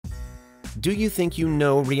Do you think you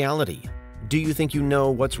know reality? Do you think you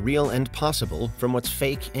know what's real and possible from what's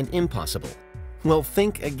fake and impossible? Well,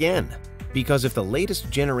 think again. Because if the latest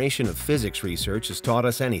generation of physics research has taught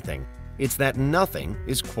us anything, it's that nothing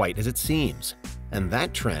is quite as it seems. And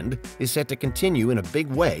that trend is set to continue in a big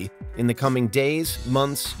way in the coming days,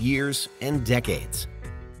 months, years, and decades.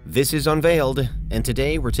 This is Unveiled, and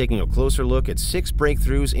today we're taking a closer look at 6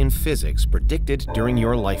 breakthroughs in physics predicted during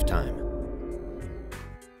your lifetime.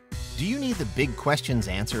 Do you need the big questions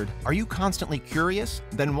answered? Are you constantly curious?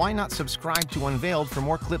 Then why not subscribe to Unveiled for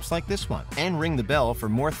more clips like this one, and ring the bell for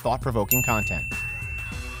more thought-provoking content.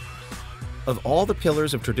 Of all the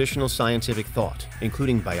pillars of traditional scientific thought,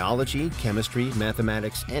 including biology, chemistry,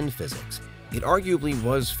 mathematics, and physics, it arguably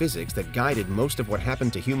was physics that guided most of what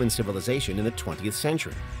happened to human civilization in the 20th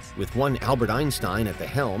century. With one Albert Einstein at the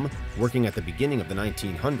helm, working at the beginning of the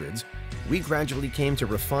 1900s, we gradually came to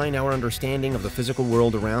refine our understanding of the physical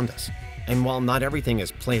world around us. And while not everything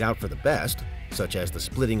has played out for the best, such as the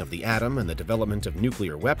splitting of the atom and the development of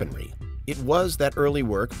nuclear weaponry, it was that early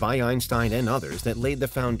work by Einstein and others that laid the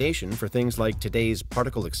foundation for things like today's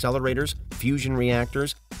particle accelerators, fusion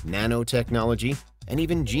reactors, nanotechnology, and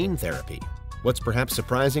even gene therapy. What's perhaps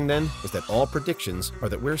surprising then is that all predictions are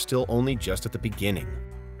that we're still only just at the beginning.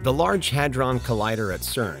 The Large Hadron Collider at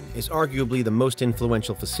CERN is arguably the most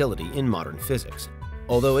influential facility in modern physics,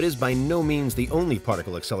 although it is by no means the only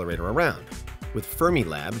particle accelerator around, with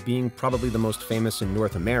Fermilab being probably the most famous in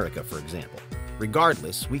North America, for example.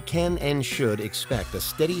 Regardless, we can and should expect a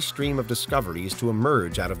steady stream of discoveries to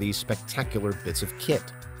emerge out of these spectacular bits of kit.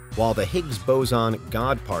 While the Higgs boson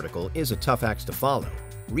God particle is a tough act to follow,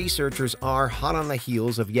 researchers are hot on the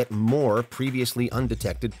heels of yet more previously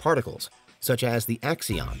undetected particles, such as the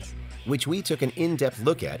axion, which we took an in-depth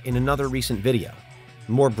look at in another recent video.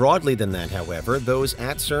 More broadly than that, however, those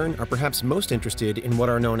at CERN are perhaps most interested in what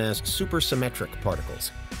are known as supersymmetric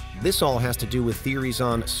particles. This all has to do with theories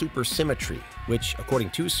on supersymmetry, which, according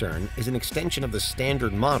to CERN, is an extension of the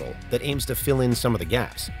standard model that aims to fill in some of the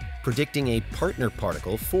gaps, predicting a partner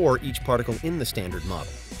particle for each particle in the standard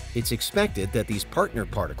model. It's expected that these partner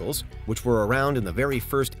particles, which were around in the very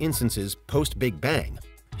first instances post-Big Bang,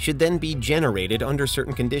 should then be generated under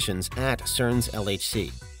certain conditions at CERN's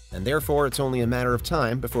LHC, and therefore it's only a matter of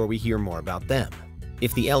time before we hear more about them.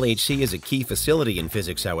 If the LHC is a key facility in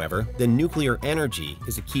physics, however, then nuclear energy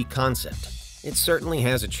is a key concept. It certainly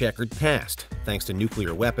has a checkered past, thanks to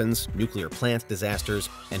nuclear weapons, nuclear plant disasters,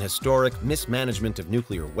 and historic mismanagement of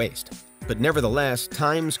nuclear waste. But nevertheless,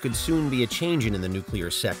 times could soon be a-changin' in the nuclear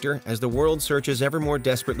sector as the world searches ever more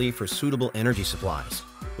desperately for suitable energy supplies.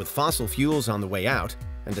 With fossil fuels on the way out,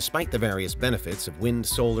 and despite the various benefits of wind,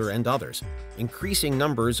 solar, and others, increasing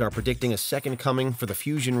numbers are predicting a second coming for the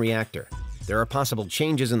fusion reactor. There are possible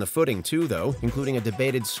changes in the footing too, though, including a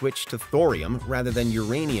debated switch to thorium rather than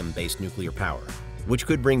uranium-based nuclear power, which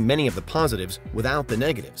could bring many of the positives without the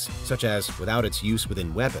negatives, such as without its use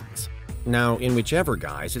within weapons. Now, in whichever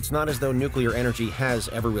guise, it's not as though nuclear energy has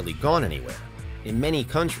ever really gone anywhere. In many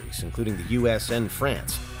countries, including the US and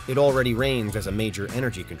France, it already reigns as a major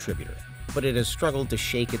energy contributor, but it has struggled to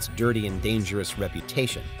shake its dirty and dangerous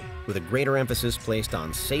reputation, with a greater emphasis placed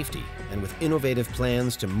on safety and with innovative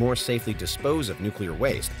plans to more safely dispose of nuclear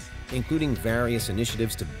waste, including various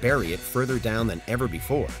initiatives to bury it further down than ever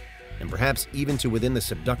before, and perhaps even to within the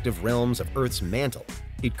seductive realms of Earth's mantle.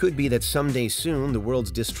 It could be that someday soon the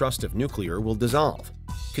world's distrust of nuclear will dissolve.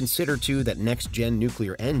 Consider too that next-gen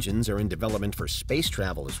nuclear engines are in development for space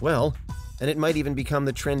travel as well, and it might even become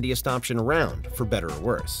the trendiest option around, for better or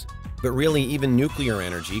worse. But really, even nuclear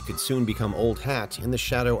energy could soon become old hat in the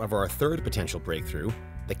shadow of our third potential breakthrough,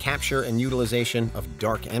 the capture and utilization of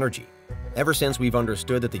dark energy. Ever since we've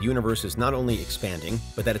understood that the universe is not only expanding,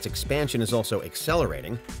 but that its expansion is also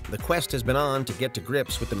accelerating, the quest has been on to get to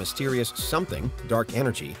grips with the mysterious something, dark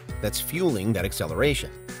energy, that's fueling that acceleration.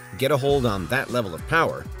 Get a hold on that level of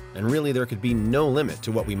power, and really there could be no limit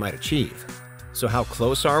to what we might achieve. So how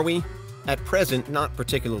close are we? At present, not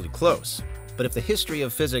particularly close. But if the history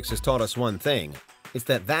of physics has taught us one thing, it's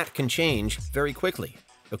that can change very quickly.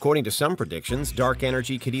 According to some predictions, dark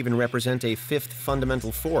energy could even represent a fifth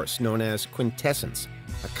fundamental force known as quintessence,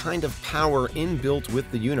 a kind of power inbuilt with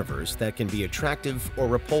the universe that can be attractive or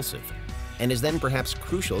repulsive, and is then perhaps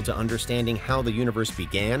crucial to understanding how the universe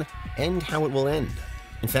began and how it will end.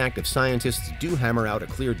 In fact, if scientists do hammer out a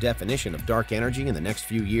clear definition of dark energy in the next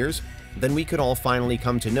few years, then we could all finally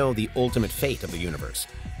come to know the ultimate fate of the universe.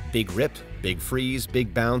 Big Rip, Big Freeze,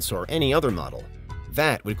 Big Bounce, or any other model.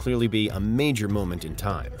 That would clearly be a major moment in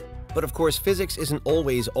time. But of course, physics isn't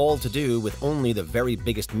always all to do with only the very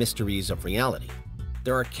biggest mysteries of reality.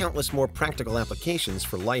 There are countless more practical applications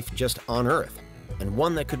for life just on Earth, and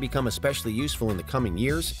one that could become especially useful in the coming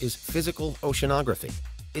years is physical oceanography.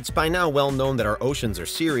 It's by now well known that our oceans are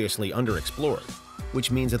seriously underexplored, which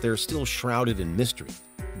means that they're still shrouded in mystery.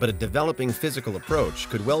 But a developing physical approach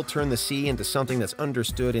could well turn the sea into something that's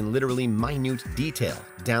understood in literally minute detail,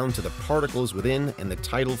 down to the particles within and the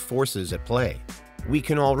tidal forces at play. We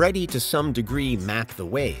can already to some degree map the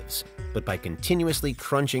waves, but by continuously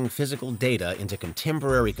crunching physical data into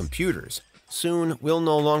contemporary computers, soon we'll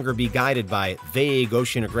no longer be guided by vague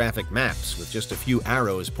oceanographic maps with just a few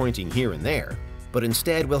arrows pointing here and there, but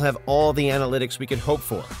instead we'll have all the analytics we could hope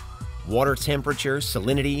for. Water temperature,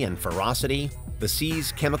 salinity, and ferocity, the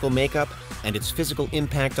sea's chemical makeup, and its physical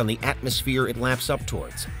impact on the atmosphere it laps up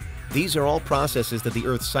towards. These are all processes that the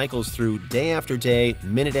Earth cycles through day after day,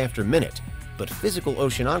 minute after minute, but physical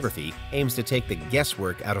oceanography aims to take the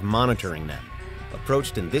guesswork out of monitoring them.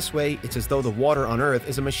 Approached in this way, it's as though the water on Earth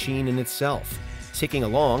is a machine in itself, ticking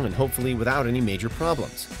along and hopefully without any major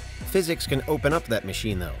problems. Physics can open up that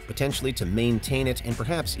machine though, potentially to maintain it and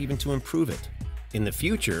perhaps even to improve it. In the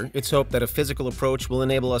future, it's hoped that a physical approach will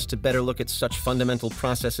enable us to better look at such fundamental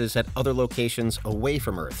processes at other locations away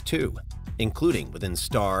from Earth too, including within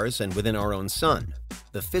stars and within our own sun.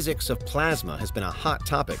 The physics of plasma has been a hot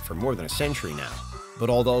topic for more than a century now. But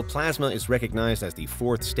although plasma is recognized as the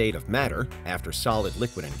fourth state of matter, after solid,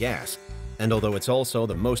 liquid, and gas, and although it's also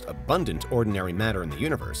the most abundant ordinary matter in the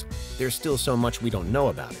universe, there's still so much we don't know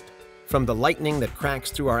about it. From the lightning that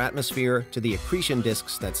cracks through our atmosphere to the accretion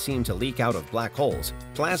disks that seem to leak out of black holes,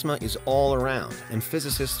 plasma is all around, and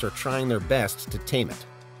physicists are trying their best to tame it.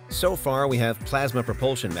 So far, we have plasma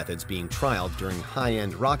propulsion methods being trialed during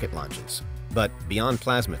high-end rocket launches. But beyond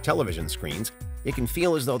plasma television screens, it can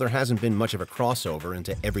feel as though there hasn't been much of a crossover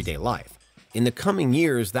into everyday life. In the coming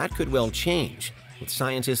years, that could well change, with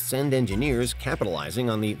scientists and engineers capitalizing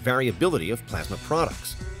on the variability of plasma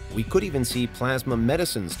products. We could even see plasma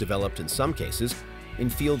medicines developed in some cases, in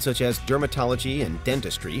fields such as dermatology and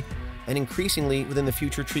dentistry, and increasingly within the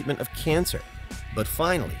future treatment of cancer. But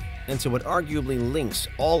finally, and to what arguably links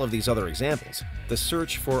all of these other examples, the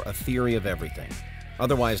search for a theory of everything.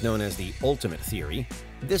 Otherwise known as the ultimate theory,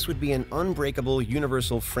 this would be an unbreakable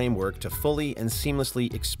universal framework to fully and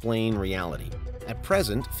seamlessly explain reality. At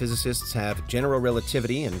present, physicists have general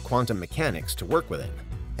relativity and quantum mechanics to work within,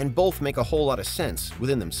 and both make a whole lot of sense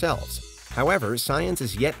within themselves. However, science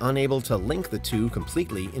is yet unable to link the two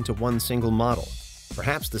completely into one single model.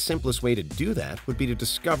 Perhaps the simplest way to do that would be to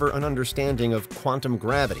discover an understanding of quantum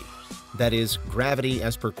gravity, that is, gravity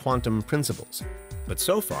as per quantum principles. But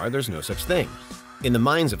so far, there's no such thing. In the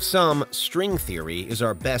minds of some, string theory is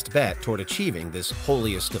our best bet toward achieving this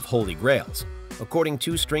holiest of holy grails. According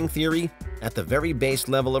to string theory, at the very base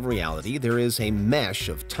level of reality, there is a mesh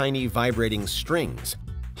of tiny vibrating strings,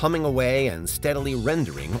 humming away and steadily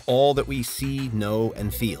rendering all that we see, know,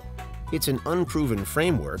 and feel. It's an unproven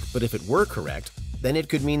framework, but if it were correct, then it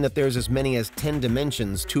could mean that there's as many as 10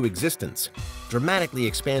 dimensions to existence, dramatically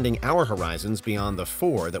expanding our horizons beyond the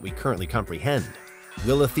 4 that we currently comprehend.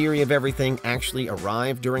 Will a theory of everything actually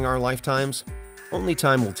arrive during our lifetimes? Only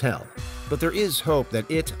time will tell. But there is hope that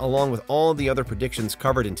it, along with all the other predictions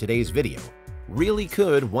covered in today's video, really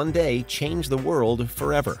could one day change the world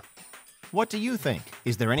forever. What do you think?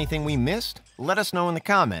 Is there anything we missed? Let us know in the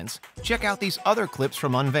comments. Check out these other clips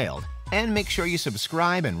from Unveiled, and make sure you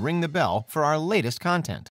subscribe and ring the bell for our latest content.